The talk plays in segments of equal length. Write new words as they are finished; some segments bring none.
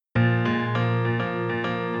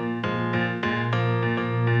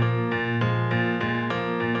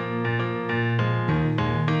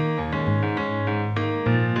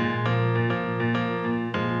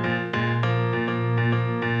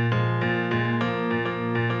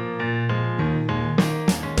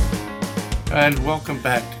And welcome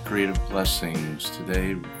back to Creative Blessings.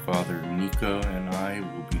 Today, Father Nico and I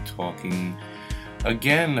will be talking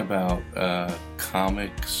again about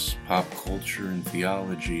comics, pop culture, and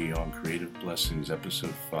theology on Creative Blessings,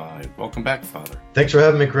 Episode 5. Welcome back, Father. Thanks for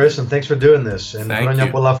having me, Chris, and thanks for doing this. And Thank Chronia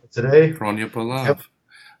you. Pola for today. Chronia Pola. Yep.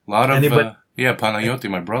 A lot of, Anybody- Panayoti,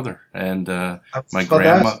 my brother. And my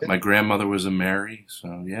grandmother was a Mary.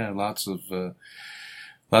 So, yeah, lots of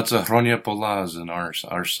Chronia Polas in our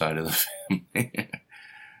side of the family.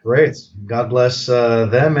 Great. God bless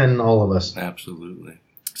them and all of us. Absolutely.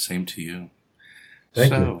 Same to you.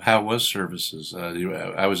 Thank so, you. how was services?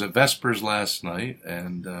 I was at Vespers last night,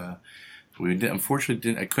 and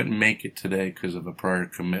unfortunately I couldn't make it today because of a prior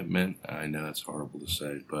commitment. I know that's horrible to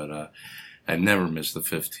say, but I never missed the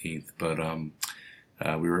 15th. But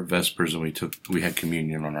we were at Vespers, and we had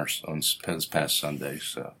communion on this past Sunday.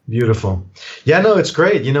 So Beautiful. Yeah, no, it's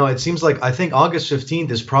great. You know, it seems like I think August 15th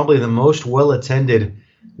is probably the most well-attended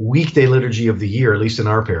weekday liturgy of the year, at least in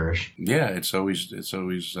our parish. yeah, it's always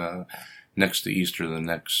next to Easter, the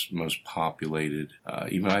next most populated,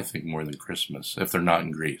 even I think more than Christmas, if they're not in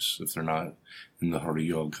Greece, if they're not in the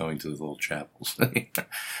Horiol going to the little chapels.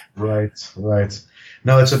 Right.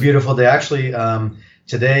 No, it's a beautiful day. Actually,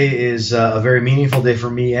 today is a very meaningful day for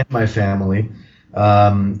me and my family,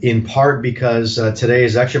 in part because today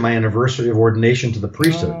is actually my anniversary of ordination to the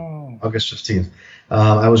priesthood, August 15th.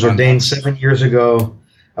 I was ordained 7 years ago.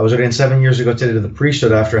 I was ordained 7 years ago today to the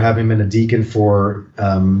priesthood after having been a deacon for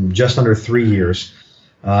just under 3 years.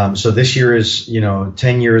 So this year is,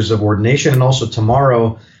 10 years of ordination, and also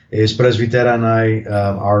tomorrow is Presbytera and I,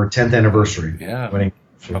 our 10th anniversary. Yeah.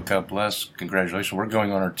 Well, God bless. Congratulations. We're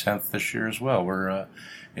going on our 10th this year as well. We're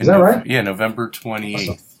Is that right? Yeah, November 28th.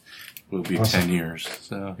 Awesome. Will be Awesome. 10 years.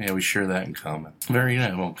 So, yeah, we share that in common. Very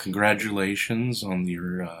nice. Well, congratulations on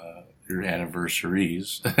your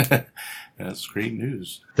anniversaries. That's great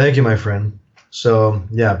news. Thank you, my friend. So,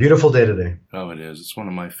 yeah, beautiful day today. Oh, it is. It's one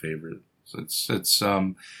of my favorites.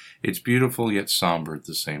 It's beautiful yet somber at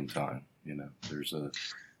the same time. There's a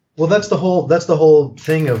Well, that's the whole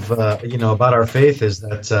thing of about our faith is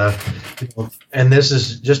that and this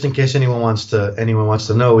is just in case anyone wants to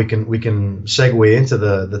know, we can segue into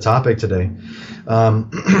the topic today.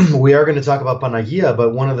 We are going to talk about Panagia,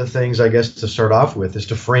 but one of the things I guess to start off with is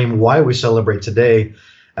to frame why we celebrate today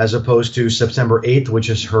as opposed to September 8th, which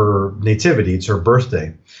is her nativity, it's her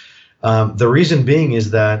birthday. The reason being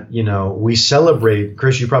is that we celebrate.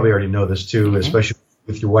 Chris, you probably already know this too, especially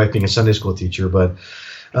with your wife being a Sunday school teacher, but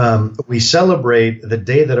we celebrate the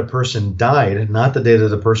day that a person died, not the day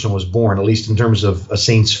that a person was born, at least in terms of a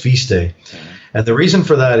saint's feast day. And the reason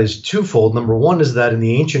for that is twofold. Number one is that in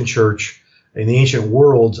the ancient church, in the ancient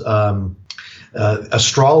world,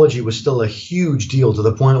 astrology was still a huge deal to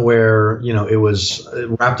the point where, it was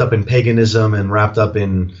wrapped up in paganism and wrapped up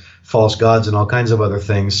in false gods and all kinds of other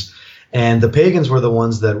things. And the pagans were the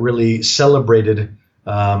ones that really celebrated,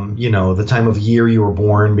 the time of year you were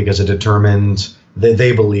born because it determined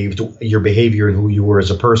they believed your behavior and who you were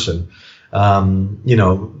as a person,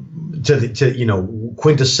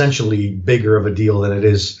 quintessentially bigger of a deal than it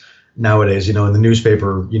is nowadays, in the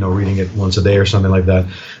newspaper, reading it once a day or something like that,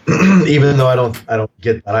 even though I don't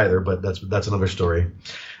get that either, but that's another story.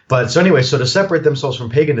 But so anyway, so to separate themselves from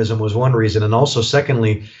paganism was one reason. And also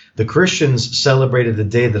secondly, the Christians celebrated the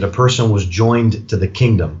day that a person was joined to the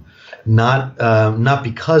kingdom. Not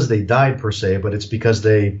because they died per se, but it's because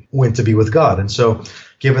they went to be with God. And so,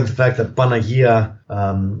 given the fact that Panagia,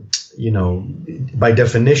 by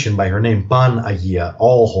definition, by her name, Panagia,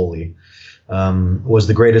 all holy, was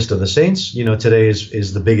the greatest of the saints. Today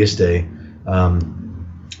is the biggest day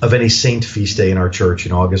of any saint feast day in our church.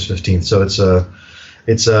 August 15th. So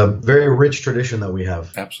it's a very rich tradition that we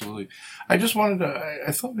have. Absolutely. I just wanted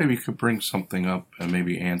I thought maybe you could bring something up and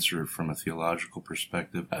maybe answer it from a theological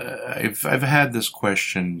perspective. I've had this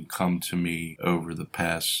question come to me over the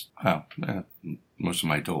past, most of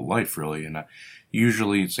my adult life, really, and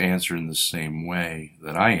usually it's answered in the same way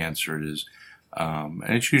that I answer it is, and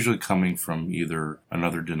it's usually coming from either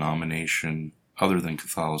another denomination other than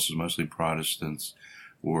Catholicism, mostly Protestants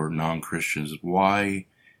or non-Christians. Why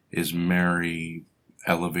is Mary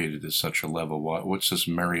elevated to such a level? What's this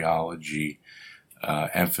Mariology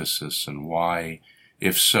emphasis, and why,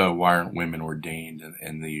 if so, why aren't women ordained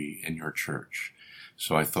in your church?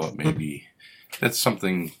 So I thought maybe that's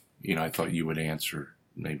something I thought you would answer,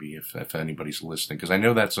 maybe if anybody's listening, because I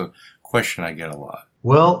know that's a question I get a lot.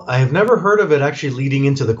 Well, I have never heard of it actually leading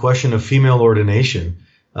into the question of female ordination.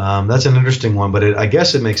 That's an interesting one, but I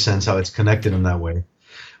guess it makes sense how it's connected in that way.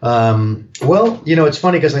 Well, it's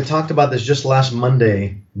funny because I talked about this just last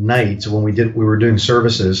Monday night when we were doing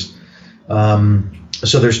services.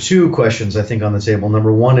 So there's two questions I think on the table.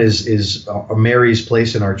 Number one is Mary's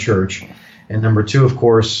place in our church, and number two, of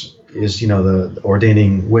course, is the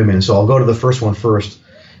ordaining women. So I'll go to the first one first.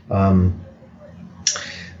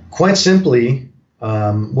 Quite simply,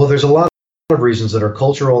 well, there's a lot of reasons that are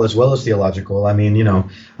cultural as well as theological. I mean,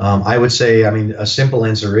 I would say, a simple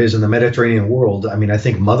answer is in the Mediterranean world. I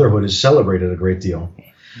think motherhood is celebrated a great deal.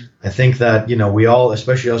 I think that we all,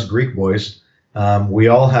 especially us Greek boys, we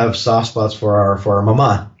all have soft spots for our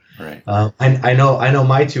mama. Right. I know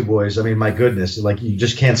my two boys. My goodness, like you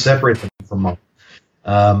just can't separate them from mom.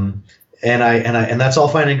 And that's all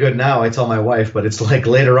fine and good now. I tell my wife, but it's like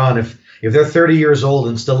later on, if they're 30 years old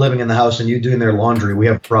and still living in the house and you doing their laundry, we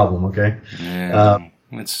have a problem. Okay. Yeah.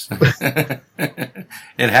 It's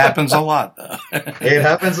it happens a lot, though. It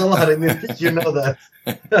happens a lot, and you know that.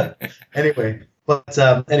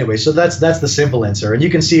 Anyway, so that's the simple answer, and you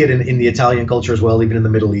can see it in the Italian culture as well, even in the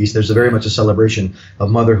Middle East. There's very much a celebration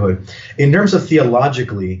of motherhood. In terms of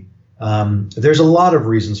theologically, there's a lot of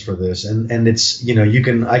reasons for this, and it's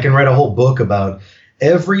I can write a whole book about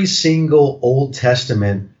every single Old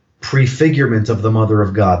Testament prefigurement of the Mother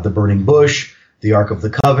of God: the burning bush, the Ark of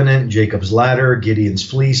the Covenant, Jacob's ladder, Gideon's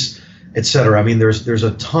fleece, etc. There's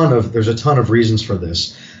a ton of reasons for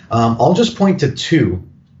this. I'll just point to two.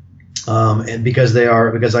 Because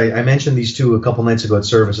I mentioned these two a couple nights ago at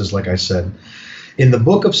services, like I said. In the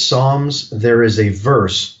book of Psalms, there is a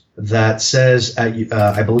verse that says,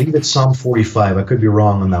 I believe it's Psalm 45. I could be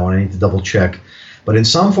wrong on that one. I need to double check. But in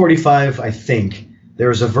Psalm 45, I think, there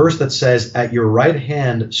is a verse that says, "At your right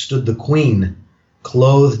hand stood the queen,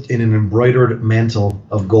 clothed in an embroidered mantle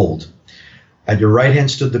of gold." At your right hand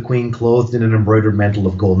stood the queen, clothed in an embroidered mantle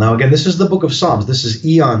of gold. Now, again, this is the book of Psalms. This is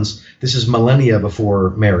eons. This is millennia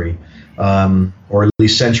before Mary, or at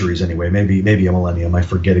least centuries anyway. Maybe a millennium. I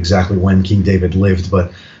forget exactly when King David lived,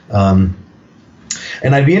 but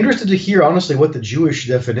and I'd be interested to hear, honestly, what the Jewish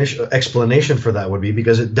explanation for that would be,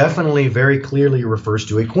 because it definitely very clearly refers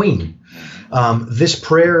to a queen. This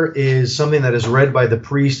prayer is something that is read by the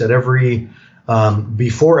priest at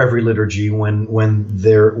before every liturgy, when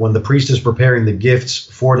the priest is preparing the gifts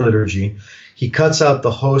for liturgy. He cuts out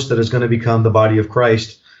the host that is going to become the body of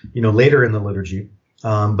Christ, later in the liturgy.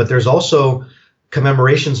 But there's also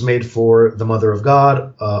commemorations made for the Mother of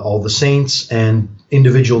God, all the saints, and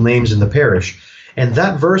individual names in the parish. And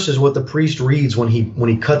that verse is what the priest reads when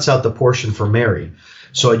he cuts out the portion for Mary.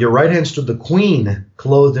 So at your right hand stood the queen,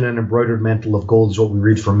 clothed in an embroidered mantle of gold, is what we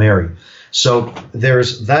read for Mary. So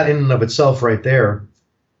there's that in and of itself right there.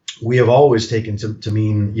 We have always taken to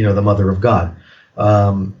mean, the Mother of God.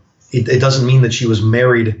 It doesn't mean that she was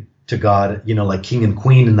married to God, like king and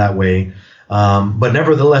queen in that way. But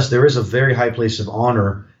nevertheless, there is a very high place of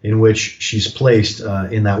honor in which she's placed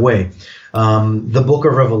in that way. The book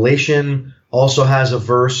of Revelation also has a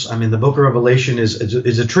verse. The book of Revelation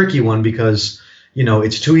is a tricky one because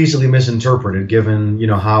it's too easily misinterpreted given,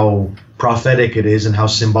 how prophetic it is and how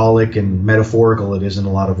symbolic and metaphorical it is in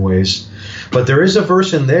a lot of ways. But there is a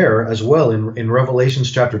verse in there as well in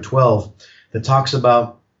Revelations chapter 12 that talks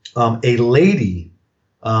about a lady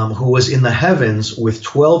who was in the heavens with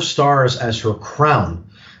 12 stars as her crown.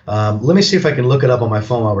 Let me see if I can look it up on my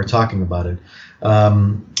phone while we're talking about it.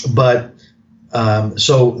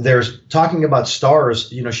 So there's talking about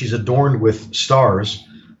stars. She's adorned with stars.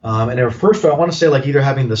 And at first, I want to say like either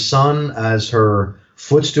having the sun as her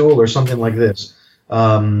footstool or something like this.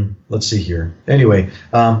 Let's see here. Anyway,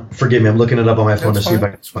 forgive me. I'm looking it up on my phone to see if I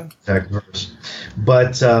can find the exact verse.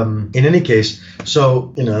 But in any case,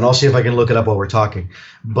 so, and I'll see if I can look it up while we're talking.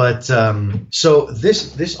 But so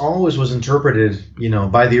this always was interpreted,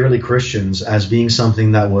 by the early Christians as being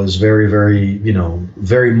something that was very, very,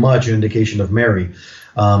 very much an indication of Mary.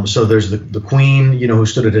 So there's the queen, who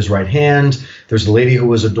stood at his right hand. There's the lady who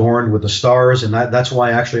was adorned with the stars. And that's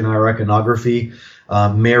why actually in our iconography,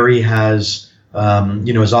 Mary has,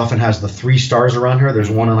 as often has the 3 stars around her.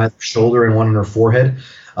 There's one on either shoulder and one on her forehead.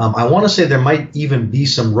 I want to say there might even be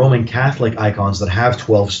some Roman Catholic icons that have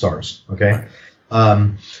 12 stars. Okay.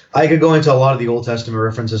 I could go into a lot of the Old Testament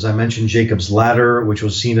references. I mentioned Jacob's ladder, which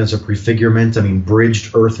was seen as a prefigurement.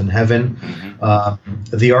 bridged earth and heaven.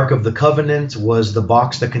 The Ark of the Covenant was the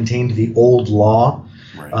box that contained the old law.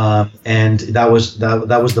 Right. And that was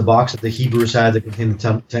the box that the Hebrews had that contained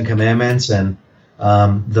the Ten Commandments and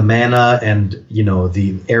the manna and,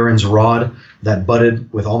 the Aaron's rod that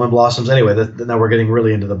budded with almond blossoms. Anyway, now we're getting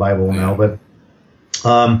really into the Bible now. But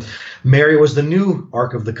Mary was the new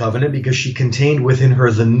Ark of the Covenant because she contained within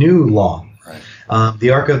her the new law. Right.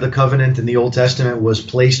 The Ark of the Covenant in the Old Testament was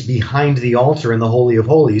placed behind the altar in the Holy of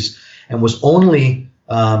Holies and was only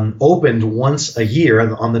opened once a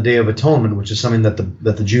year on the Day of Atonement, which is something that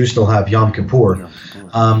the Jews still have, Yom Kippur.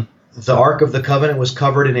 The Ark of the Covenant was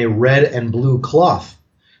covered in a red and blue cloth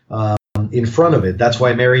in front of it. That's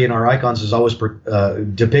why Mary in our icons is always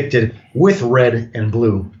depicted with red and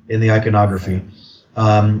blue in the iconography.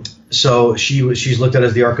 So she's looked at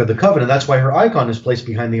as the Ark of the Covenant. That's why her icon is placed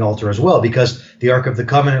behind the altar as well, because the Ark of the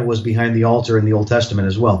Covenant was behind the altar in the Old Testament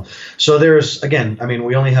as well. So there's, again, I mean,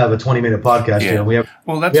 we only have a 20-minute podcast here.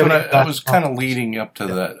 That's what I was kind of leading up to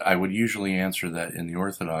that. I would usually answer that in the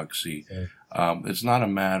Orthodoxy. It's not a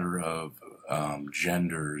matter of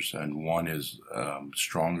genders and one is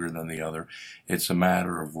stronger than the other. It's a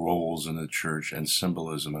matter of roles in the church and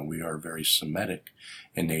symbolism, and we are very Semitic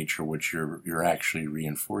in nature, which you're actually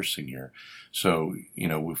reinforcing here. So,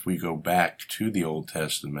 if we go back to the Old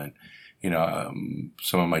Testament,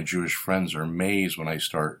 some of my Jewish friends are amazed when I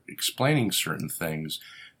start explaining certain things.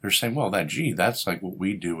 They're saying, well, that's like what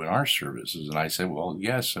we do in our services. And I say, well,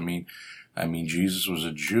 yes, I mean, Jesus was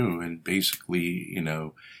a Jew, and basically,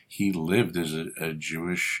 he lived as a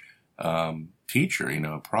Jewish teacher,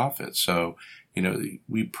 a prophet. So,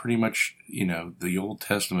 we pretty much, the Old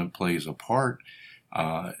Testament plays a part,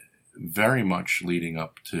 very much leading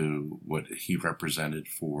up to what he represented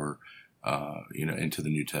for, into the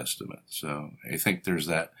New Testament. So I think there's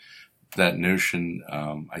that notion.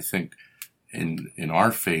 I think in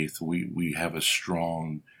our faith, we have a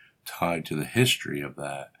strong tie to the history of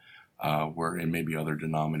that. Where in maybe other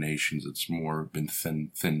denominations it's more been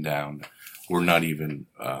thinned down or not even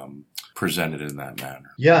presented in that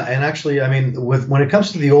manner. Yeah, and actually, I mean, when it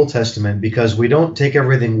comes to the Old Testament, because we don't take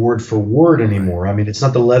everything word for word anymore. Right. I mean, it's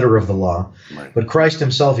not the letter of the law, right. But Christ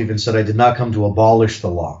himself even said, I did not come to abolish the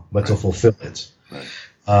law, but to fulfill it.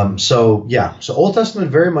 Right. So Old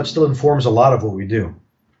Testament very much still informs a lot of what we do.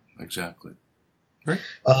 Exactly. Right.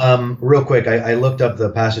 Real quick, I looked up the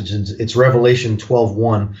passage, and it's Revelation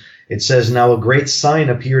 12:1. It says, now a great sign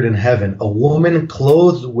appeared in heaven, a woman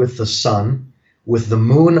clothed with the sun, with the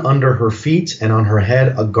moon under her feet, and on her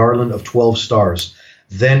head a garland of 12 stars.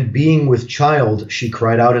 Then being with child, she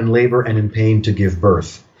cried out in labor and in pain to give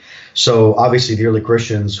birth. So obviously the early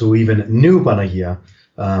Christians who even knew Panagia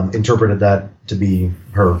interpreted that to be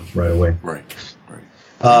her right away. Right.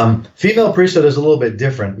 Female priesthood is a little bit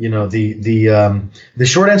different. The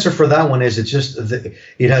short answer for that one is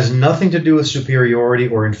it has nothing to do with superiority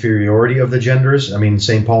or inferiority of the genders. I mean,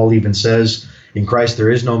 St. Paul even says, in Christ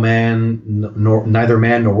there is no man, neither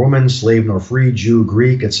man nor woman, slave nor free, Jew,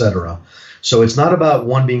 Greek, etc. So it's not about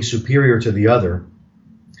one being superior to the other.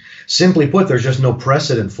 Simply put, there's just no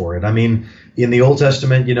precedent for it. I mean, in the Old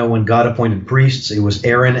Testament, when God appointed priests, it was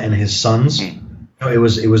Aaron and his sons. It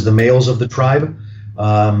was the males of the tribe.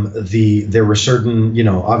 There were certain,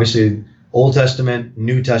 obviously Old Testament,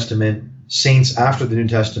 New Testament, saints after the New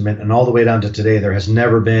Testament, and all the way down to today, there has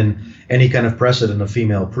never been any kind of precedent of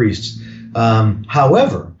female priests.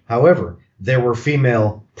 However, there were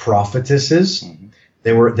female prophetesses,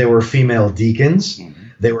 there were female deacons,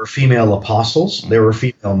 there were female apostles, there were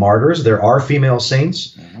female martyrs, there are female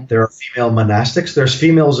saints, there are female monastics, there's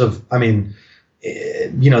females of,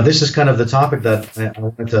 this is kind of the topic that I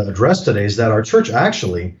wanted to address today, is that our church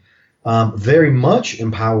actually very much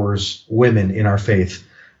empowers women in our faith.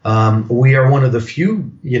 We are one of the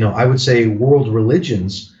few, I would say, world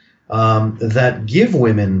religions that give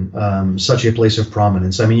women such a place of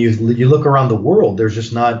prominence. I mean, you look around the world, there's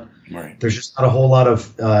just not a whole lot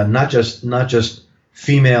of not just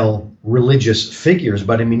female religious figures,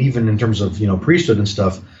 but I mean, even in terms of priesthood and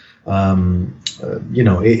stuff.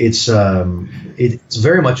 It's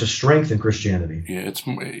very much a strength in Christianity. Yeah, it's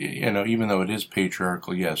even though it is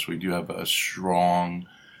patriarchal, yes, we do have a strong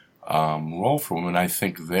role for women. I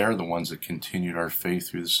think they're the ones that continued our faith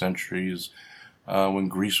through the centuries when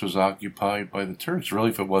Greece was occupied by the Turks.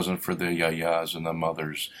 Really, if it wasn't for the yayas and the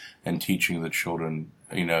mothers and teaching the children,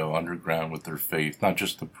 underground with their faith, not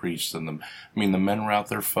just the priests and the men were out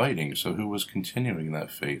there fighting. So who was continuing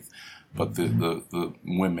that faith? But the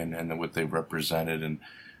women and what they represented, and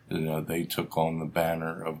they took on the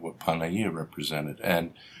banner of what Panagia represented.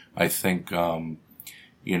 And I think to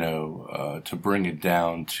bring it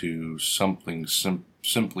down to something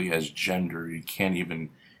simply as gender, you can't even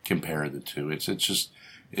compare the two. It's just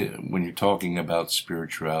when you're talking about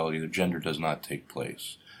spirituality, the gender does not take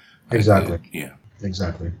place. Exactly.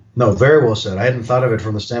 Exactly. No, very well said. I hadn't thought of it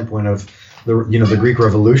from the standpoint of the Greek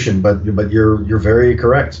Revolution, but you're very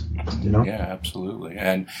correct. Yeah, absolutely.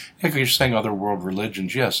 And if you're saying other world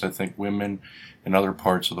religions, yes, I think women in other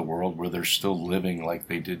parts of the world where they're still living like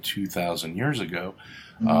they did 2,000 years ago,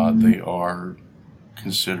 they are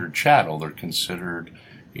considered chattel. They're considered,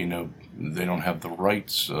 they don't have the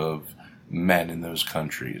rights of men in those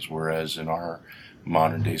countries, whereas in our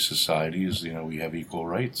modern day societies, we have equal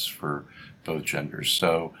rights for both genders.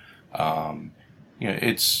 So,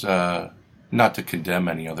 it's not to condemn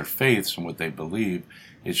any other faiths and what they believe.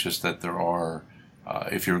 It's just that there are,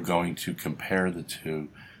 if you're going to compare the two,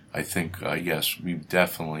 I think, yes, we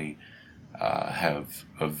definitely have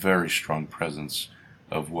a very strong presence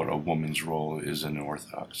of what a woman's role is in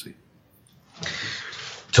Orthodoxy.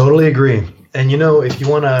 Totally agree. And if you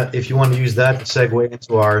wanna use that to segue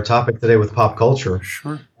into our topic today with pop culture,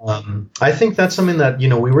 sure. I think that's something that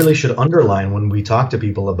we really should underline when we talk to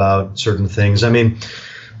people about certain things.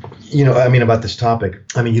 About this topic.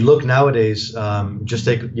 You look nowadays. Just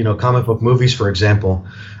take comic book movies for example.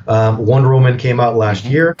 Wonder Woman came out last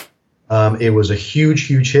year. It was a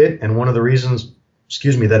huge hit, and one of the reasons,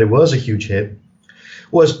 that it was a huge hit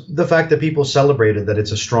was the fact that people celebrated that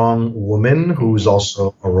it's a strong woman who's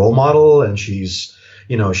also a role model, and she's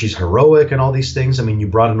heroic and all these things. You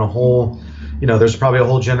brought in a whole, there's probably a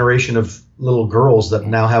whole generation of little girls that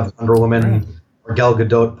now have Wonder Woman or Gal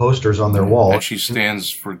Gadot posters on their wall. And she stands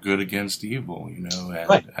for good against evil, and,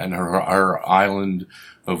 right. And her island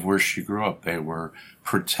of where she grew up, they were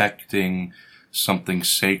protecting something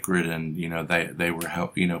sacred, and they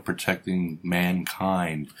were protecting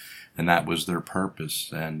mankind, and that was their purpose.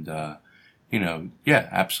 And yeah,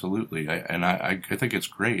 absolutely. I think it's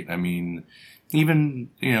great. Even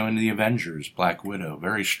in the Avengers, Black Widow,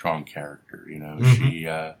 very strong character.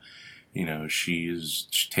 Mm-hmm.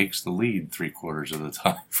 She takes the lead 3/4 of the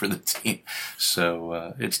time for the team.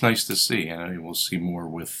 So it's nice to see, and we'll see more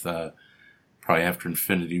with. Probably after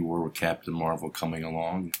Infinity War with Captain Marvel coming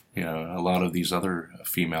along, a lot of these other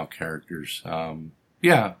female characters.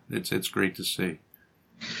 It's great to see.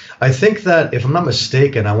 I think that, if I'm not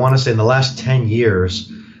mistaken, I want to say in the last 10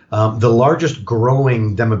 years, the largest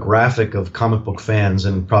growing demographic of comic book fans,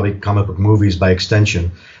 and probably comic book movies by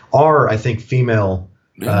extension, are, I think, female,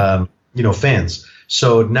 fans.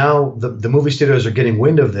 So now the movie studios are getting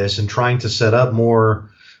wind of this and trying to set up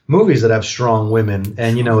more movies that have strong women,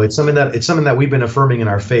 and it's something that we've been affirming in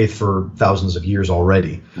our faith for thousands of years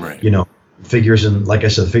already. Right. Figures in, like I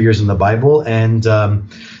said, figures in the Bible, and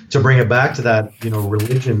to bring it back to that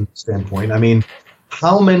religion standpoint.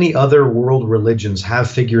 How many other world religions have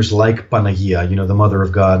figures like Panagia, the Mother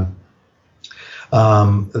of God,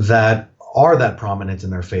 that are that prominent in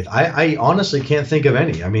their faith? I honestly can't think of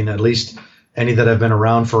any. At least any that have been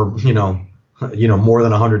around for more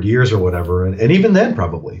than 100 years or whatever, and even then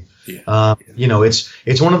probably. Yeah.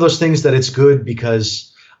 It's one of those things that it's good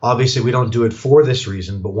because obviously we don't do it for this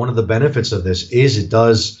reason, but one of the benefits of this is it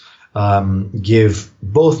does give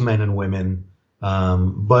both men and women,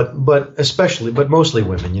 but mostly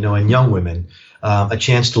women, and young women, a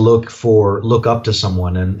chance to look up to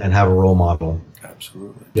someone and have a role model.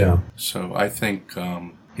 Absolutely. Yeah. So I think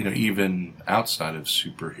even outside of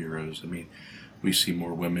superheroes, we see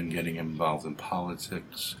more women getting involved in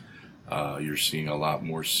politics. You're seeing a lot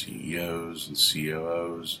more CEOs and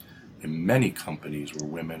COOs in many companies where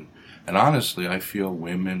women, and honestly, I feel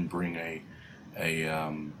women bring a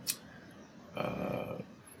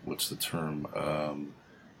what's the term?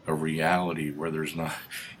 A reality where there's not,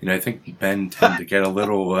 I think men tend to get a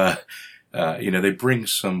little, they bring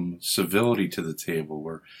some civility to the table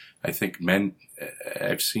where I think men,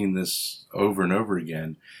 I've seen this over and over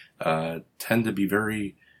again, tend to be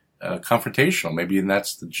very confrontational. Maybe, and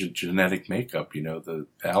that's the genetic makeup, the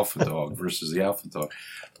alpha dog versus the alpha dog,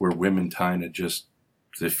 where women kind of just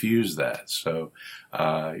diffuse that. So,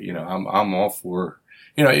 I'm all for,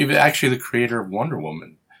 even actually the creator of Wonder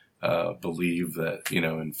Woman, believe that,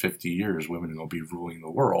 in 50 years, women are going to be ruling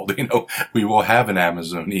the world. We will have an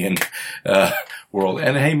Amazonian, world.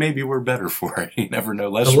 And hey, maybe we're better for it. You never know.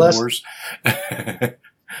 Less wars.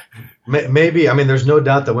 Maybe. There's no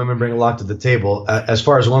doubt that women bring a lot to the table. As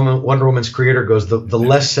far as Wonder Woman's creator goes, the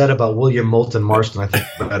less said about William Moulton Marston, I think,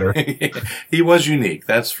 the better. He was unique,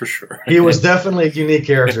 that's for sure. He was definitely a unique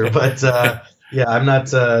character, but yeah, I'm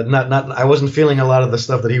not. I wasn't feeling a lot of the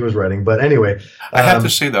stuff that he was writing. But anyway, I have to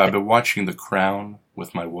say though, I've been watching The Crown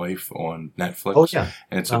with my wife on Netflix. Oh yeah,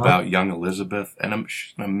 and it's about young Elizabeth, and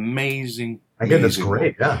she's an amazing. I get that's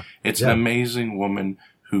great. Woman. Yeah, it's an amazing woman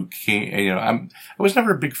who came, and, I was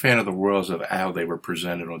never a big fan of the royals of how they were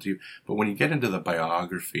presented on TV, but when you get into the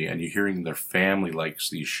biography and you're hearing their family likes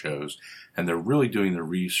these shows, and they're really doing the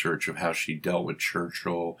research of how she dealt with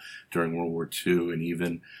Churchill during World War II, and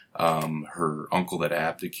even her uncle that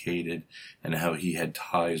abdicated, and how he had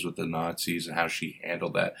ties with the Nazis, and how she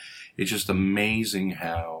handled that. It's just amazing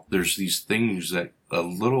how there's these things that a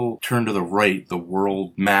little turn to the right, the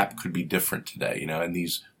world map could be different today, and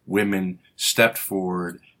these women stepped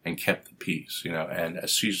forward and kept the peace, and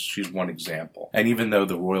she's one example. And even though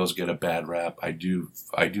the royals get a bad rap, I do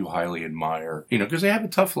highly admire, because they have a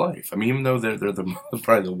tough life. I mean, even though they're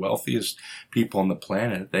probably the wealthiest people on the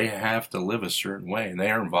planet, they have to live a certain way, and they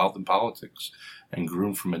are involved in politics and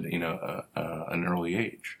groomed from an early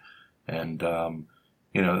age. And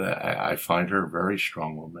I find her a very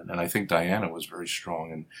strong woman, and I think Diana was very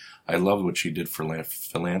strong, and I loved what she did for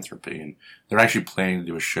philanthropy. And they're actually planning to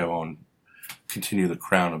do a show on Continue the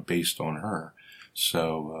Crown based on her.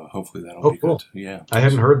 So hopefully that'll be cool. Good. Yeah. I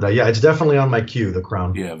hadn't heard that. Yeah, it's definitely on my queue, The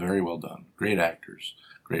Crown. Yeah, very well done. Great actors,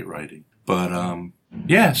 great writing. But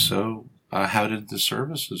so how did the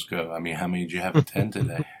services go? I mean, how many did you have attend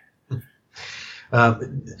today?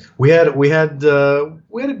 We had a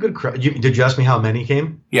good crowd. Did you ask me how many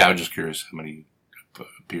came? Yeah, I was just curious how many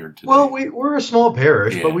appeared today. Well, we're a small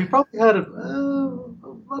parish, but we probably had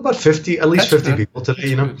about 50, at least That's 50 good. people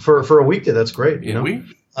today. For a weekday, that's great.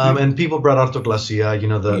 And people brought autoglacia,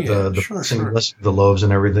 blessing the loaves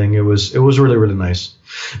and everything. It was really, really nice.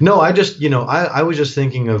 No, I just I was just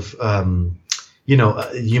thinking of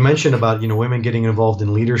you mentioned about women getting involved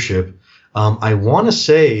in leadership. I want to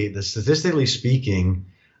say that statistically speaking,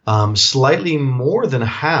 slightly more than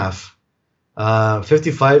half,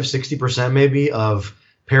 55, 60% maybe of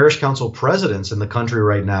parish council presidents in the country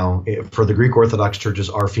right now for the Greek Orthodox churches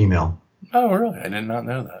are female. Oh, really? I did not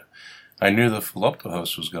know that. I knew the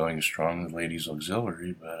Philoptochos was going strong, the ladies'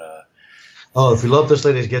 auxiliary, but oh, if you love this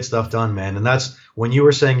ladies get stuff done, man. And that's when you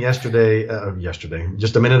were saying yesterday,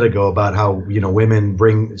 just a minute ago, about how women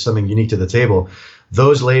bring something unique to the table.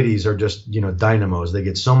 Those ladies are just dynamos. They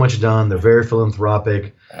get so much done. They're very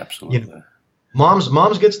philanthropic. Absolutely.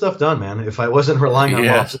 Moms get stuff done, man. If I wasn't relying on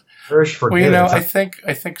moms, forget it.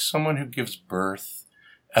 I think someone who gives birth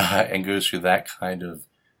and goes through that kind of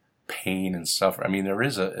pain and suffering. I mean, there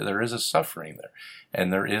is a suffering there,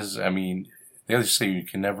 and there is. I mean, they always say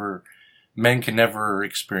men can never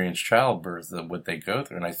experience childbirth of what they go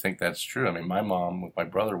through, and I think that's true. I mean, my mom with my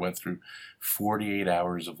brother went through 48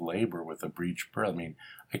 hours of labor with a breech birth. I mean,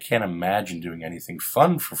 I can't imagine doing anything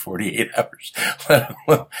fun for 48 hours.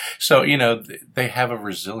 So, they have a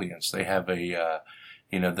resilience. They have I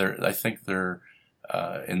think they're,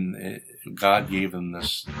 God gave them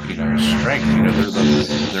this,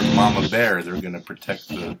 strength. They're mama bear. They're going to protect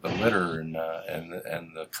the litter and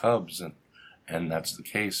the cubs, and that's the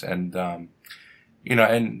case. And, and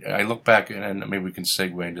I look back, and maybe we can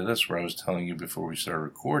segue into this, where I was telling you before we started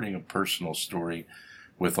recording a personal story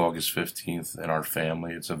with August 15th and our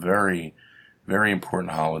family. It's a very, very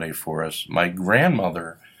important holiday for us. My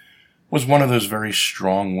grandmother was one of those very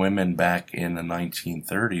strong women back in the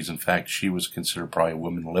 1930s. In fact, she was considered probably a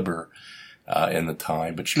woman liber in the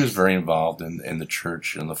time, but she was very involved in the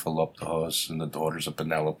church and the Philoptochos and the Daughters of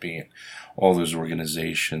Penelope and all those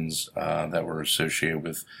organizations that were associated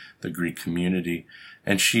with the Greek community.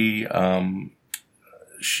 And she had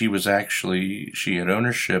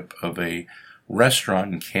ownership of a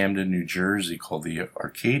restaurant in Camden, New Jersey called the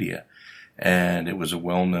Arcadia. And it was a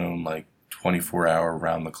well-known 24-hour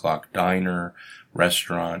round-the-clock diner,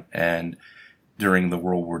 restaurant. And during the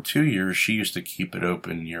World War II years, she used to keep it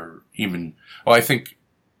open I think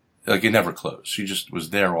it never closed. She just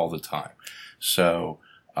was there all the time. So,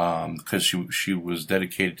 because she was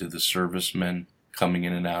dedicated to the servicemen coming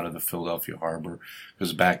in and out of the Philadelphia harbor.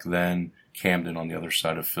 Because back then, Camden on the other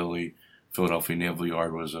side of Philadelphia Naval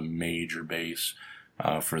Yard was a major base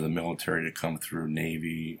for the military to come through.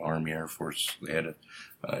 Navy, Army, Air Force. They had a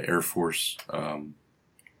Air Force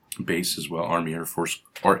base as well. Army Air Force,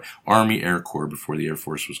 or Army Air Corps before the Air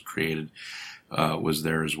Force was created, was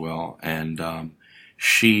there as well. And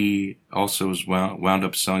she also was wound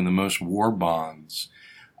up selling the most war bonds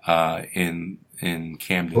in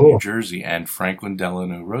Camden, New Jersey. And Franklin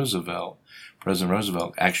Delano Roosevelt, President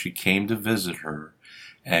Roosevelt, actually came to visit her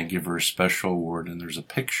and give her a special award. And there's a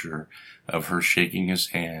picture of her shaking his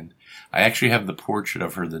hand. I actually have the portrait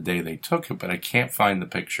of her the day they took it, but I can't find the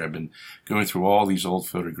picture. I've been going through all these old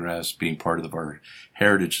photographs, being part of our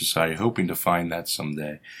Heritage Society, hoping to find that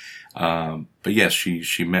someday. But yes,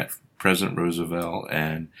 she met President Roosevelt,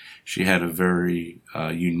 and she had a very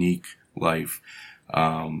unique life.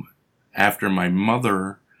 after my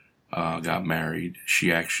mother got married,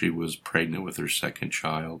 she actually was pregnant with her second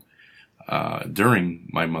child. During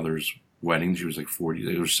my mother's wedding, she was like 40.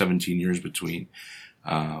 There was 17 years between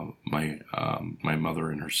my mother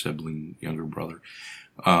and her sibling, younger brother.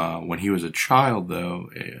 When he was a child, though,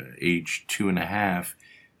 age 2.5,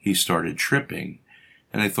 he started tripping,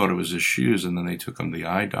 and they thought it was his shoes. And then they took him to the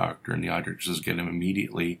eye doctor, and the eye doctor says, "Get him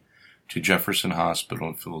immediately to Jefferson Hospital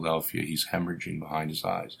in Philadelphia. He's hemorrhaging behind his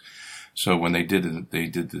eyes." So when they did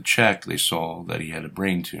the check, they saw that he had a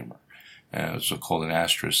brain tumor. It was called an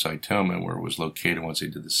astrocytoma, where it was located once they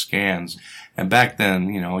did the scans. And back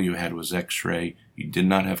then, all you had was X-ray. You did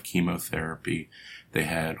not have chemotherapy. They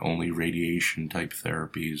had only radiation type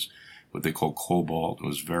therapies, what they call cobalt. It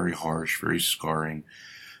was very harsh, very scarring.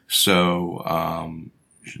 So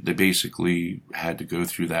they basically had to go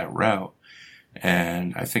through that route.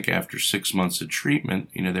 And I think after 6 months of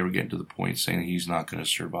treatment, they were getting to the point saying he's not going to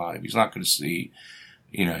survive. He's not going to see,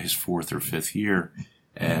 his 4th or 5th year.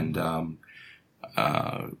 And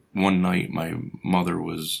one night my mother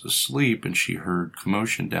was asleep and she heard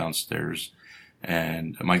commotion downstairs.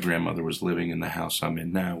 And my grandmother was living in the house I'm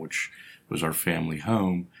in now, which was our family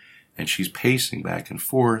home. And she's pacing back and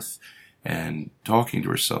forth and talking to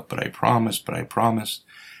herself, but I promised.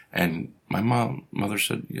 And my mother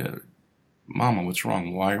said, "Yeah, Mama, what's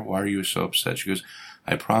wrong? Why are you so upset?" She goes,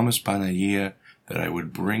 "I promised Panayia that I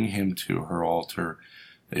would bring him to her altar.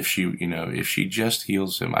 If she just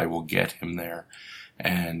heals him, I will get him there.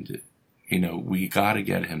 And, we got to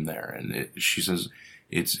get him there." And she says,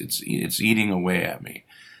 it's eating away at me.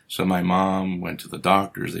 So my mom went to the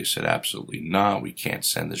doctors. They said, "Absolutely not. We can't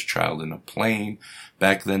send this child in a plane."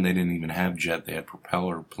 Back then, they didn't even have jet. They had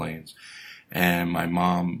propeller planes. And my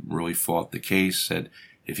mom really fought the case, said,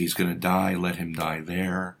 "If he's going to die, let him die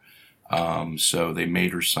there." So they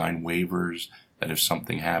made her sign waivers that if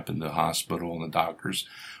something happened to the hospital and the doctors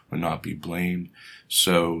would not be blamed.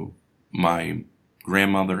 So my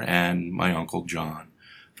grandmother and my Uncle John,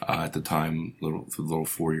 at the time, the little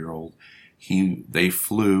 4-year-old, they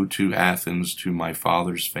flew to Athens to my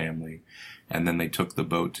father's family, and then they took the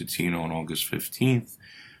boat to Tino on August 15th,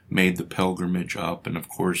 made the pilgrimage up. And of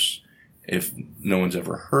course, if no one's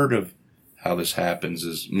ever heard of how this happens,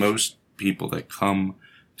 is most people that come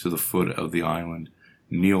to the foot of the island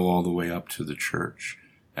kneel all the way up to the church,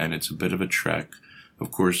 and it's a bit of a trek. Of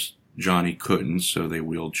course, Johnny couldn't, so they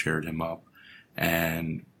wheelchaired him up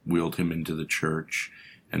and wheeled him into the church,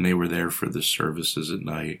 and they were there for the services at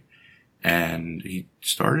night. And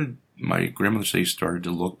my grandmother said he started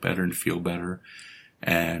to look better and feel better.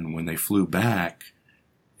 And when they flew back,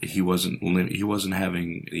 he wasn't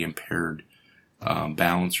having the impaired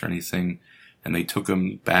balance or anything. And they took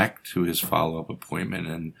him back to his follow-up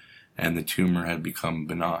appointment, and the tumor had become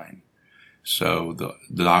benign. So the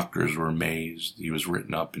doctors were amazed. He was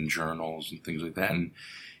written up in journals and things like that. And,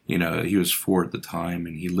 he was 4 at the time,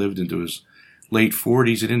 and he lived into his late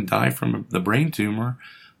 40s. He didn't die from the brain tumor.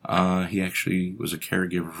 He actually was a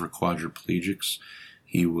caregiver for quadriplegics.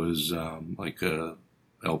 He was like a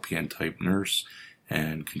LPN type nurse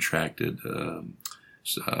and contracted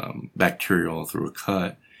bacterial through a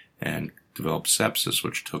cut and developed sepsis,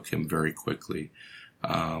 which took him very quickly.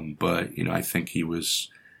 But I think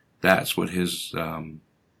that's what his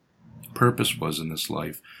purpose was in this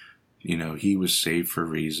life. He was saved for a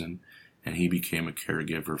reason, and he became a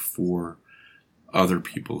caregiver for other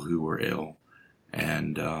people who were ill.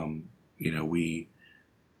 And,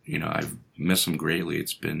 I've missed him greatly.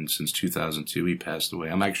 It's been since 2002 he passed away.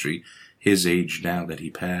 I'm actually his age now that he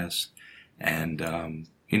passed. And,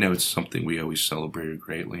 it's something we always celebrated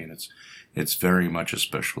greatly, and it's very much a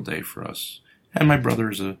special day for us. And my brother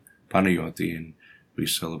is a Panayoti, and we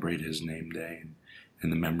celebrate his name day in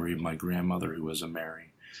the memory of my grandmother, who was a Mary.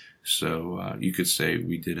 So you could say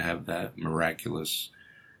we did have that miraculous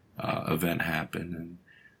event happen. And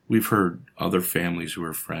we've heard other families who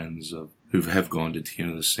are friends who have gone to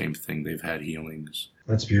Tino the same thing. They've had healings.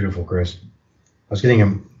 That's beautiful, Chris. I was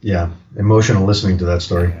getting emotional listening to that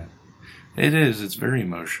story. Yeah. It is. It's very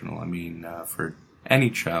emotional. I mean, for any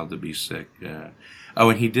child to be sick.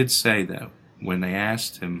 And he did say that when they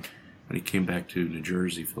asked him, when he came back to New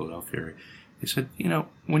Jersey, Philadelphia, he said,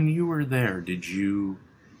 when you were there, did you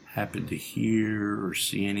happen to hear or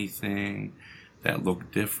see anything that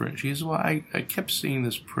looked different? She says, "Well, I kept seeing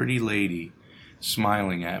this pretty lady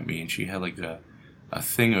smiling at me, and she had like a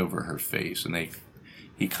thing over her face, and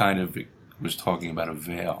he kind of was talking about a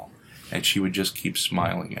veil, and she would just keep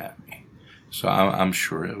smiling at me." So I'm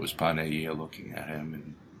sure it was Panayia looking at him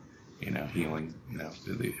and, healing,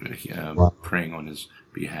 praying on his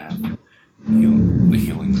behalf. Healing. the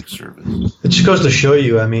healing service. It just goes to show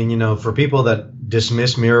you, I mean, for people that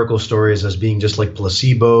dismiss miracle stories as being just like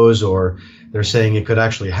placebos, or they're saying it could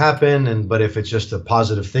actually happen, but if it's just a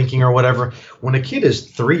positive thinking or whatever, when a kid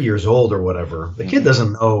is 3 years old or whatever, the kid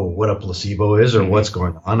doesn't know what a placebo is or what's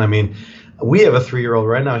going on. I mean, we have a 3-year-old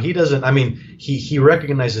right now. He doesn't, I mean, he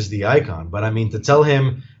recognizes the icon, but I mean, to tell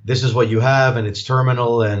him this is what you have and it's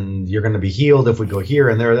terminal and you're going to be healed if we go here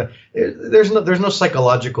and there, there's no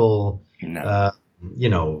psychological,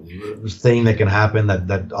 thing that can happen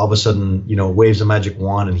that all of a sudden, waves a magic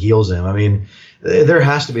wand and heals him. I mean, there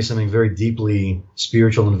has to be something very deeply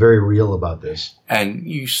spiritual and very real about this. And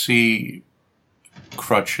you see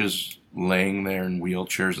crutches laying there in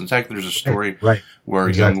wheelchairs. In fact, there's a story where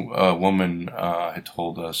exactly. A young woman had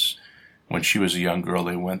told us when she was a young girl,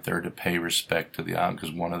 they went there to pay respect to the aunt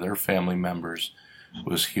because one of their family members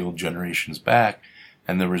was healed generations back,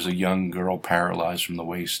 and there was a young girl paralyzed from the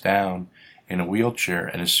waist down in a wheelchair.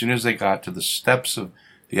 And as soon as they got to the steps of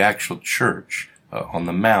the actual church on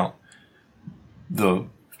the mount, the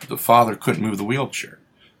father couldn't move the wheelchair.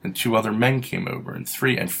 And 2 other men came over, and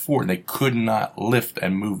 3 and 4, and they could not lift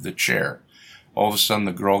and move the chair. All of a sudden,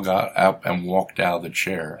 the girl got up and walked out of the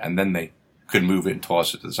chair, and then they could move it and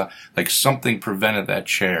toss it to the side. Like something prevented that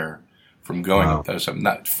chair from going up there. So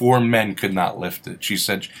 4 men could not lift it. She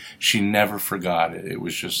said she never forgot it. It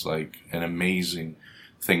was just like an amazing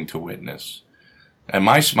thing to witness. And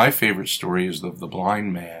my favorite story is the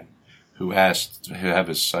blind man who asked to have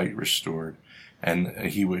his sight restored, and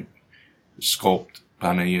he would sculpt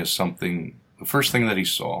on something. The first thing that he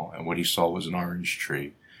saw, and what he saw was an orange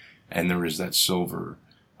tree, and there was that silver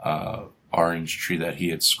orange tree that he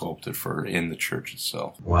had sculpted for in the church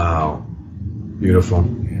itself. Wow, beautiful.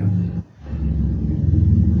 Yeah.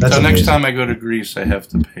 That's so amazing. Next time I go to Greece, I have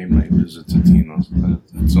to pay my visit to Tinos.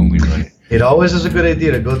 That's only right. It always is a good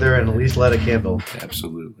idea to go there and at least light a candle.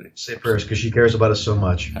 Absolutely. Say prayers, because she cares about us so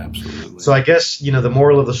much. Absolutely. So I guess, the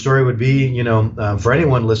moral of the story would be, for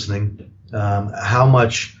anyone listening, how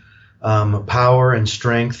much power and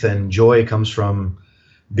strength and joy comes from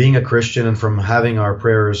being a Christian and from having our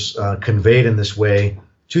prayers conveyed in this way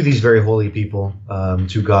to these very holy people,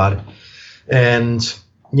 to God. And,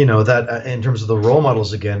 that in terms of the role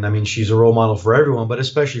models, again, I mean, she's a role model for everyone, but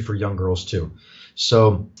especially for young girls too.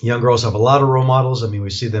 So young girls have a lot of role models. I mean, we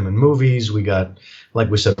see them in movies. We got, like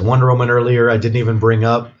we said, Wonder Woman earlier. I didn't even bring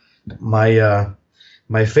up my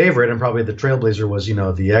favorite, and probably the trailblazer, was,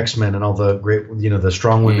 the X-Men and all the great, the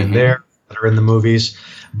strong women there that are in the movies.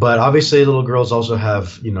 But obviously little girls also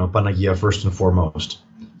have, Panagia first and foremost.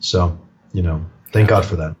 So, thank God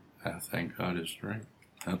for that. Thank God is right.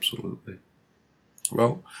 Absolutely.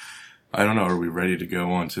 Well, I don't know. Are we ready to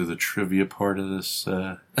go on to the trivia part of this?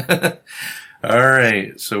 All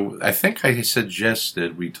right. So I think I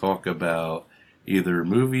suggested we talk about either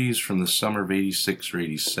movies from the summer of 86 or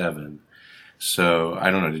 87. So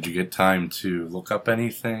I don't know. Did you get time to look up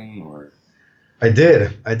anything, or? I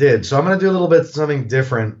did. So I'm going to do a little bit something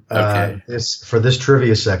different for this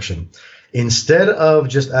trivia section. Instead of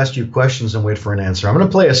just ask you questions and wait for an answer, I'm going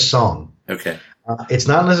to play a song. Okay. It's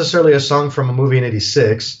not necessarily a song from a movie in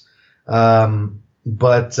 86,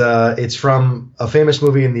 but it's from a famous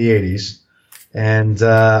movie in the 80s. And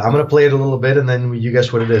I'm going to play it a little bit, and then you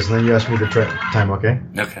guess what it is. And then you ask me the time, okay?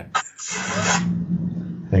 Okay.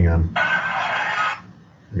 Hang on.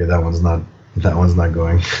 Okay, that one's not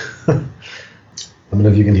going. Let me know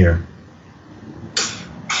if you can hear.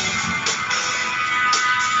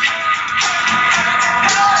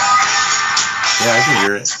 Yeah, I can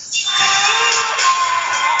hear it.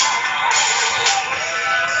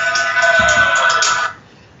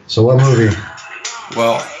 So what movie?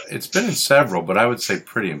 Well, it's been in several, but I would say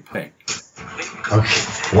Pretty in Pink.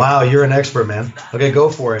 Okay. Wow, you're an expert, man. Okay, go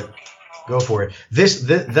for it. That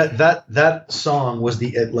song was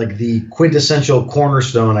the quintessential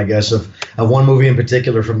cornerstone, I guess, of one movie in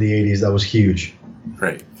particular from the 80s that was huge.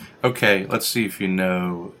 Great. Okay, let's see if you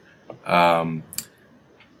know.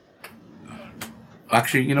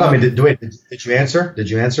 Actually, you know. I mean, did you answer? Did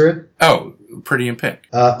you answer it? Oh, Pretty in Pink.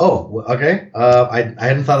 Okay. I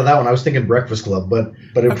hadn't thought of that one. I was thinking Breakfast Club, but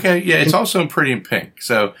okay, yeah, it's also in Pretty in Pink.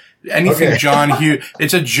 So anything John Hughes,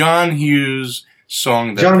 it's a John Hughes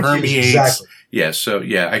song that permeates. Exactly. Yeah, so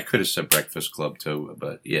yeah, I could have said Breakfast Club too,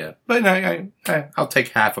 but yeah, but I'll take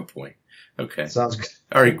half a point. Okay, sounds good.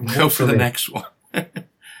 All right, go for the next one. You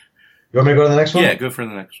want me to go to the next one? Yeah, go for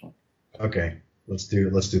the next one. Okay, let's do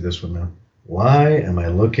this one now. Why am I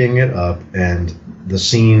looking it up and the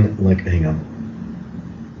scene, hang on.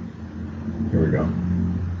 Here we go.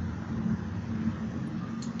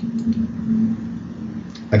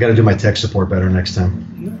 I got to do my tech support better next time.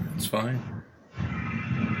 No, it's fine.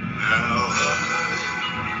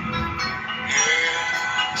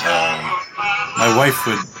 My wife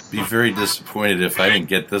would be very disappointed if I didn't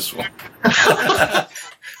get this one.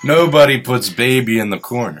 Nobody puts baby in the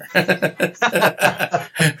corner.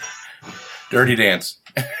 Dirty Dance.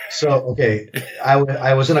 So, okay,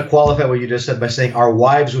 I was going to qualify what you just said by saying our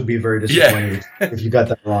wives would be very disappointed if you got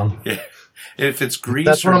that wrong. Yeah. If it's Grease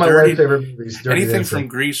That's or one of my Dirty, wife's favorite movies. Dirty anything Dancing. from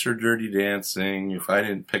Grease or Dirty Dancing, if I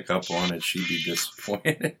didn't pick up on it, she'd be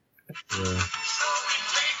disappointed.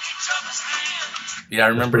 Yeah, I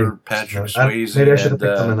remember Patrick Swayze maybe I should have and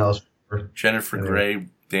picked something else. Jennifer Grey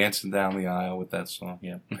dancing down the aisle with that song.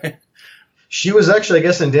 Yeah. She was actually, I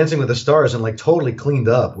guess, in Dancing with the Stars and like totally cleaned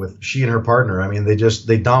up with she and her partner. I mean,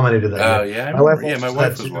 they dominated that. Oh yeah, my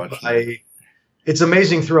wife was watching. It's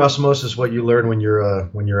amazing through osmosis what you learn when you're a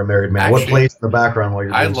married man. Actually, what plays in the background while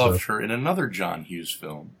you're doing I loved stuff. her in another John Hughes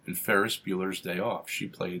film, in Ferris Bueller's Day Off. She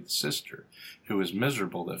played the sister who was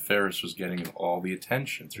miserable that Ferris was getting all the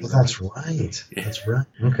attention. That's right. Yeah. That's right.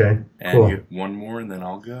 Okay. And cool. One more, and then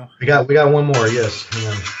I'll go. We got one more. Yes. Hang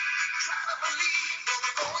on.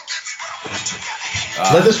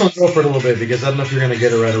 Let this one go for a little bit because I don't know if you're going to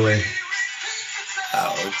get it right away.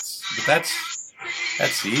 But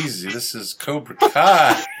that's easy. This is Cobra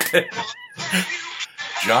Kai.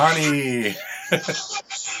 Johnny.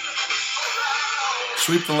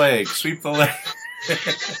 Sweep the leg. Sweep the leg.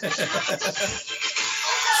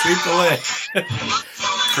 Sweep the leg.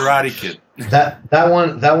 Karate Kid.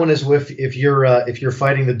 That one is with if you're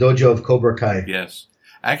fighting the dojo of Cobra Kai. Yes.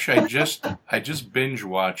 Actually, I just binge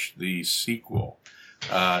watched the sequel.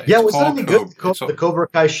 Was that any good? The Cobra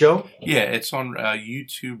Kai show? Yeah, it's on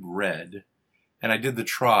YouTube Red. And I did the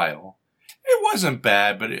trial. It wasn't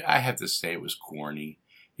bad, but I have to say it was corny.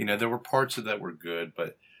 You know, there were parts of that were good,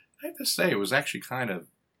 but I have to say it was actually kind of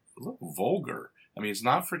a little vulgar. I mean, it's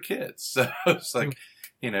not for kids. So it's like,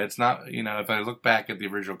 you know, it's not, you know, if I look back at the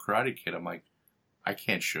original Karate Kid, I'm like, I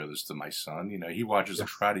can't show this to my son. You know, he watches a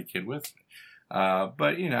Karate Kid with me.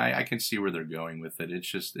 But, you know, I can see where they're going with it. It's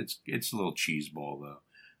just, it's a little cheeseball, though.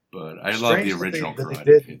 But I love the original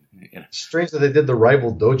Karate Kid. You know. Strange that they did the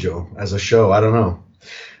Rival Dojo as a show. I don't know.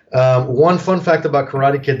 One fun fact about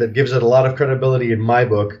Karate Kid that gives it a lot of credibility in my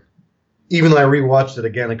book, even though I rewatched it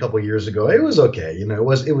again a couple of years ago, it was okay. You know,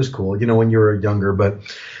 it was cool. You know, when you were younger, but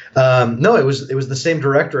no, it was the same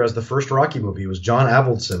director as the first Rocky movie. It was John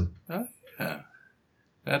Avildsen. Oh, yeah,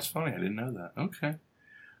 that's funny. I didn't know that. Okay,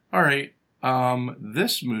 all right.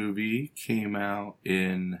 This movie came out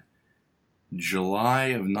in July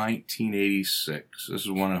of 1986. This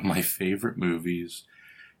is one of my favorite movies.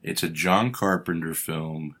 It's a John Carpenter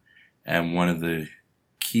film, and one of the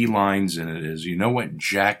key lines in it is, you know what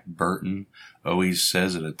Jack Burton always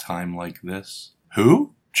says at a time like this?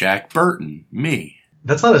 Who? Jack Burton. Me.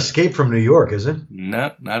 That's not Escape from New York, is it?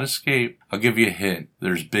 No, not Escape. I'll give you a hint.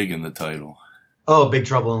 There's big in the title. Oh, Big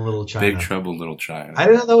Trouble in Little China. Big Trouble in Little China. I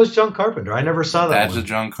didn't know that was John Carpenter. I never saw that That's one. a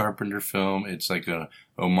John Carpenter film. It's like a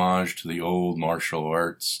homage to the old martial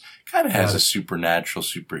arts. Kind of has a supernatural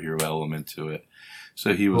superhero element to it.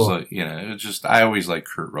 So he was like, you know, it was just, I always liked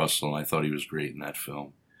Kurt Russell, and I thought he was great in that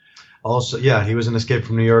film. Also, yeah, he was in Escape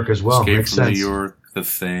from New York as well. Escape Makes from sense. New York, The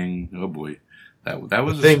Thing. Oh boy, that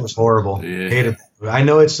was The Thing was horrible. Yeah. Hated it. I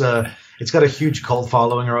know it's got a huge cult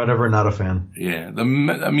following or whatever. Not a fan. Yeah,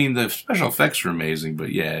 the special effects are amazing,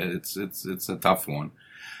 but yeah, it's a tough one.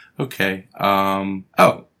 Okay.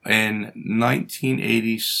 In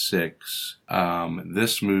 1986,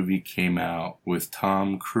 this movie came out with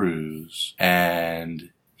Tom Cruise, and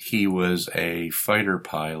he was a fighter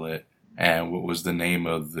pilot. And what was the name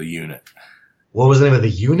of the unit? What was the name of the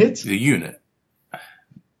unit? The unit.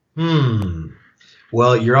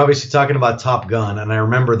 Well, you're obviously talking about Top Gun, and I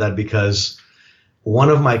remember that because one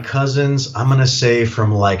of my cousins, I'm going to say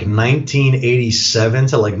from like 1987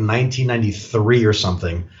 to like 1993 or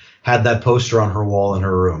something, had that poster on her wall in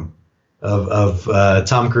her room of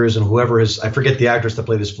Tom Cruise and whoever I forget the actress that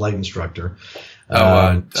played his flight instructor.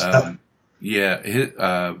 Yeah,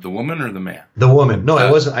 the woman or the man? The woman. No, it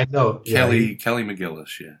wasn't. I know. Kelly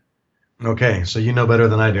McGillis, yeah. Okay, so you know better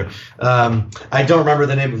than I do. I don't remember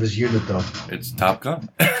the name of his unit, though. It's Top Gun.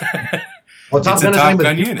 Well, Top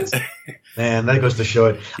Gun unit. Man, that goes to show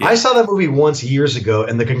it. Yeah. I saw that movie once years ago,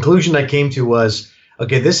 and the conclusion I came to was,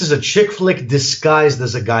 okay, this is a chick flick disguised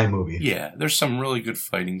as a guy movie. Yeah, there's some really good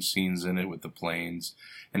fighting scenes in it with the planes.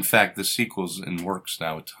 In fact, the sequel's in works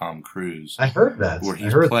now with Tom Cruise. I heard that. Where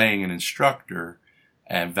he's playing an instructor,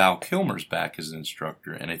 and Val Kilmer's back as an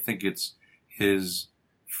instructor. And I think it's his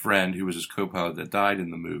friend, who was his co-pilot that died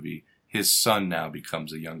in the movie. His son now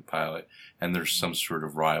becomes a young pilot, and there's some sort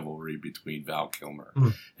of rivalry between Val Kilmer.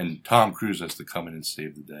 And Tom Cruise has to come in and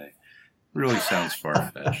save the day. Really sounds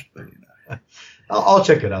far-fetched, but you know. I'll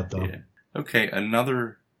check it out, though. Yeah. Okay,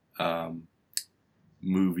 another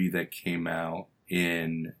movie that came out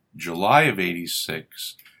in July of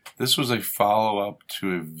 '86. This was a follow-up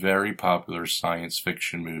to a very popular science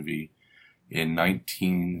fiction movie in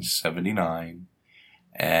 1979,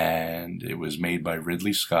 and it was made by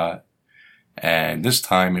Ridley Scott, and this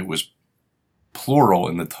time it was plural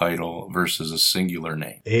in the title versus a singular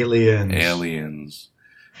name. Aliens.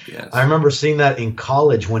 Yes. I remember seeing that in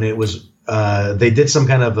college when it was, they did some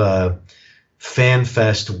kind of a fan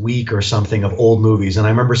fest week or something of old movies, and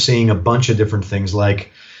I remember seeing a bunch of different things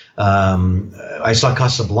like, I saw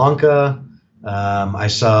Casablanca,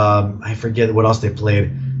 I forget what else they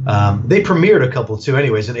played. They premiered a couple too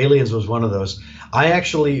anyways, and Aliens was one of those. I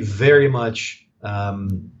actually very much,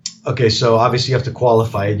 okay, so obviously you have to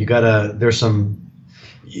qualify it. You gotta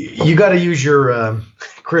use your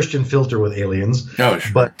Christian filter with Aliens. Oh,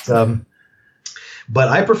 sure. But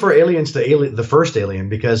I prefer Aliens to the first Alien,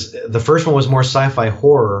 because the first one was more sci-fi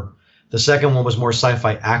horror. The second one was more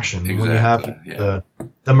sci-fi action. Exactly, when you have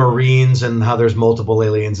the Marines and how there's multiple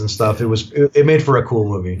aliens and stuff, it made for a cool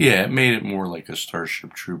movie. Yeah, it made it more like a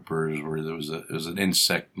Starship Troopers, where it was an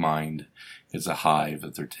insect mind. It's a hive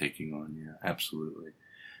that they're taking on. Yeah, absolutely.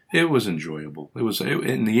 It was enjoyable.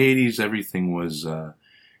 In the '80s. Everything was,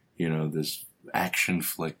 this action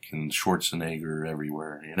flick and Schwarzenegger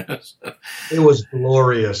everywhere. So. It was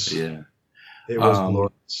glorious. Yeah, it was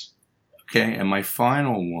glorious. Okay, and my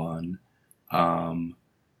final one.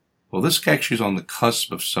 Well, this actually is on the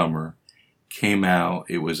cusp of summer. Came out.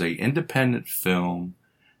 It was a independent film,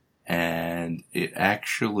 and it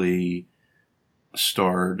actually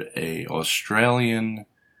starred a Australian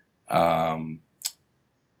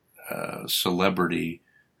celebrity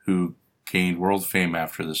who gained world fame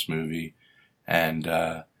after this movie, and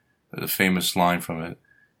the famous line from it,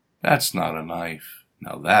 "That's not a knife.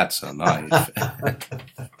 Now that's a knife."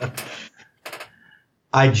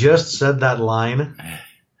 I just said that line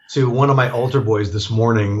to one of my altar boys this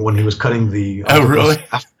morning when he was cutting the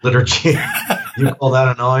liturgy. You call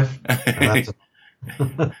that a knife?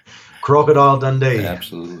 That's Crocodile Dundee.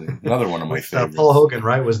 Absolutely. Another one of my favorites. Paul Hogan,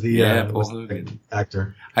 right, was the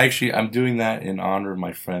actor. I'm doing that in honor of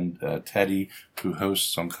my friend Teddy, who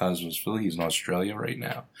hosts on Cosmos Philly. He's in Australia right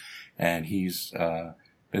now. And he's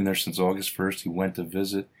been there since August 1st. He went to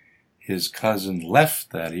visit his cousin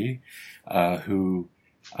Lefty, who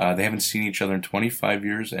they haven't seen each other in 25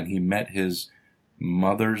 years, and he met his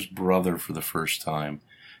mother's brother for the first time.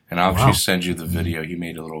 And I'll actually send you the video. He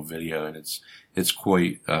made a little video, and it's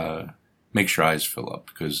quite, makes your eyes fill up,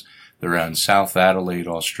 because they're out in South Adelaide,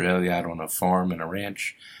 Australia, out on a farm and a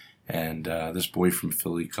ranch. And, this boy from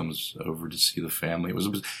Philly comes over to see the family. It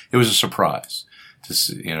was a surprise to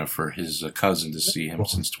see, for his cousin to see him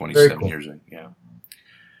since 27 years ago. Yeah.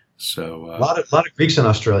 So, a lot of Greeks in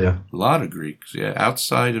Australia. A lot of Greeks. Yeah.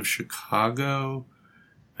 Outside of Chicago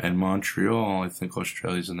and Montreal, I think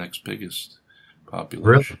Australia's the next biggest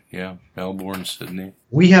population. Really? Yeah, Melbourne, Sydney.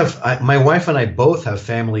 We have, my wife and I both have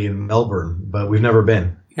family in Melbourne, but we've never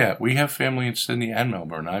been. Yeah, we have family in Sydney and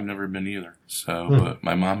Melbourne. I've never been either. So, but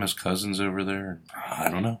my mom has cousins over there. I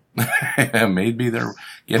don't know. Maybe they're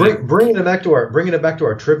bringing it back to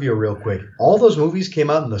our trivia real quick. All those movies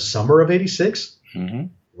came out in the summer of '86. Mm-hmm.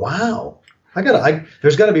 Wow.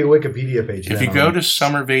 There's got to be a Wikipedia page. If you go to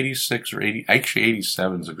summer of '86 or actually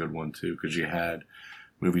 '87 is a good one too, because you had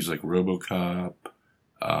movies like RoboCop,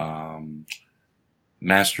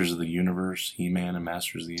 Masters of the Universe, He-Man and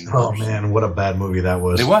Masters of the Universe. Oh man, what a bad movie that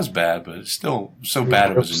was. It was bad, but it's still so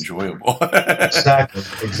bad it was enjoyable. Exactly.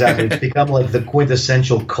 It's become like the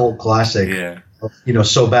quintessential cult classic. Yeah.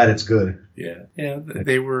 So bad it's good. Yeah. Yeah.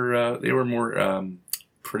 They were more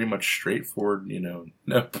pretty much straightforward, no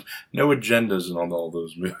agendas on all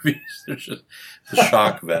those movies. There's just the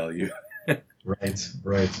shock value.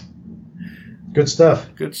 Right. Good stuff.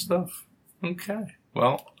 Okay.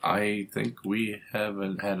 Well, I think we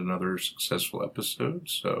haven't had another successful episode,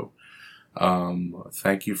 so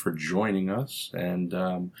thank you for joining us,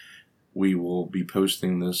 and we will be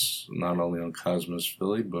posting this not only on Cosmos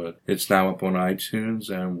Philly, but it's now up on iTunes,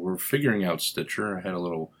 and we're figuring out Stitcher. I had a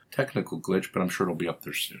little technical glitch, but I'm sure it'll be up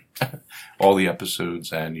there soon. All the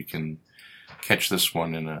episodes, and you can catch this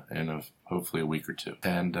one in a hopefully a week or two.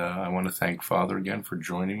 And I want to thank Father again for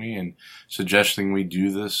joining me and suggesting we do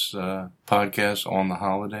this podcast on the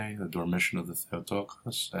holiday, the Dormition of the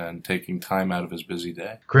Theotokos, and taking time out of his busy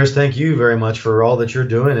day. Chris, thank you very much for all that you're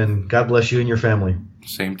doing, and God bless you and your family.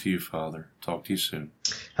 Same to you, Father. Talk to you soon.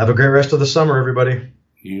 Have a great rest of the summer, everybody.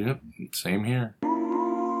 Yep, same here.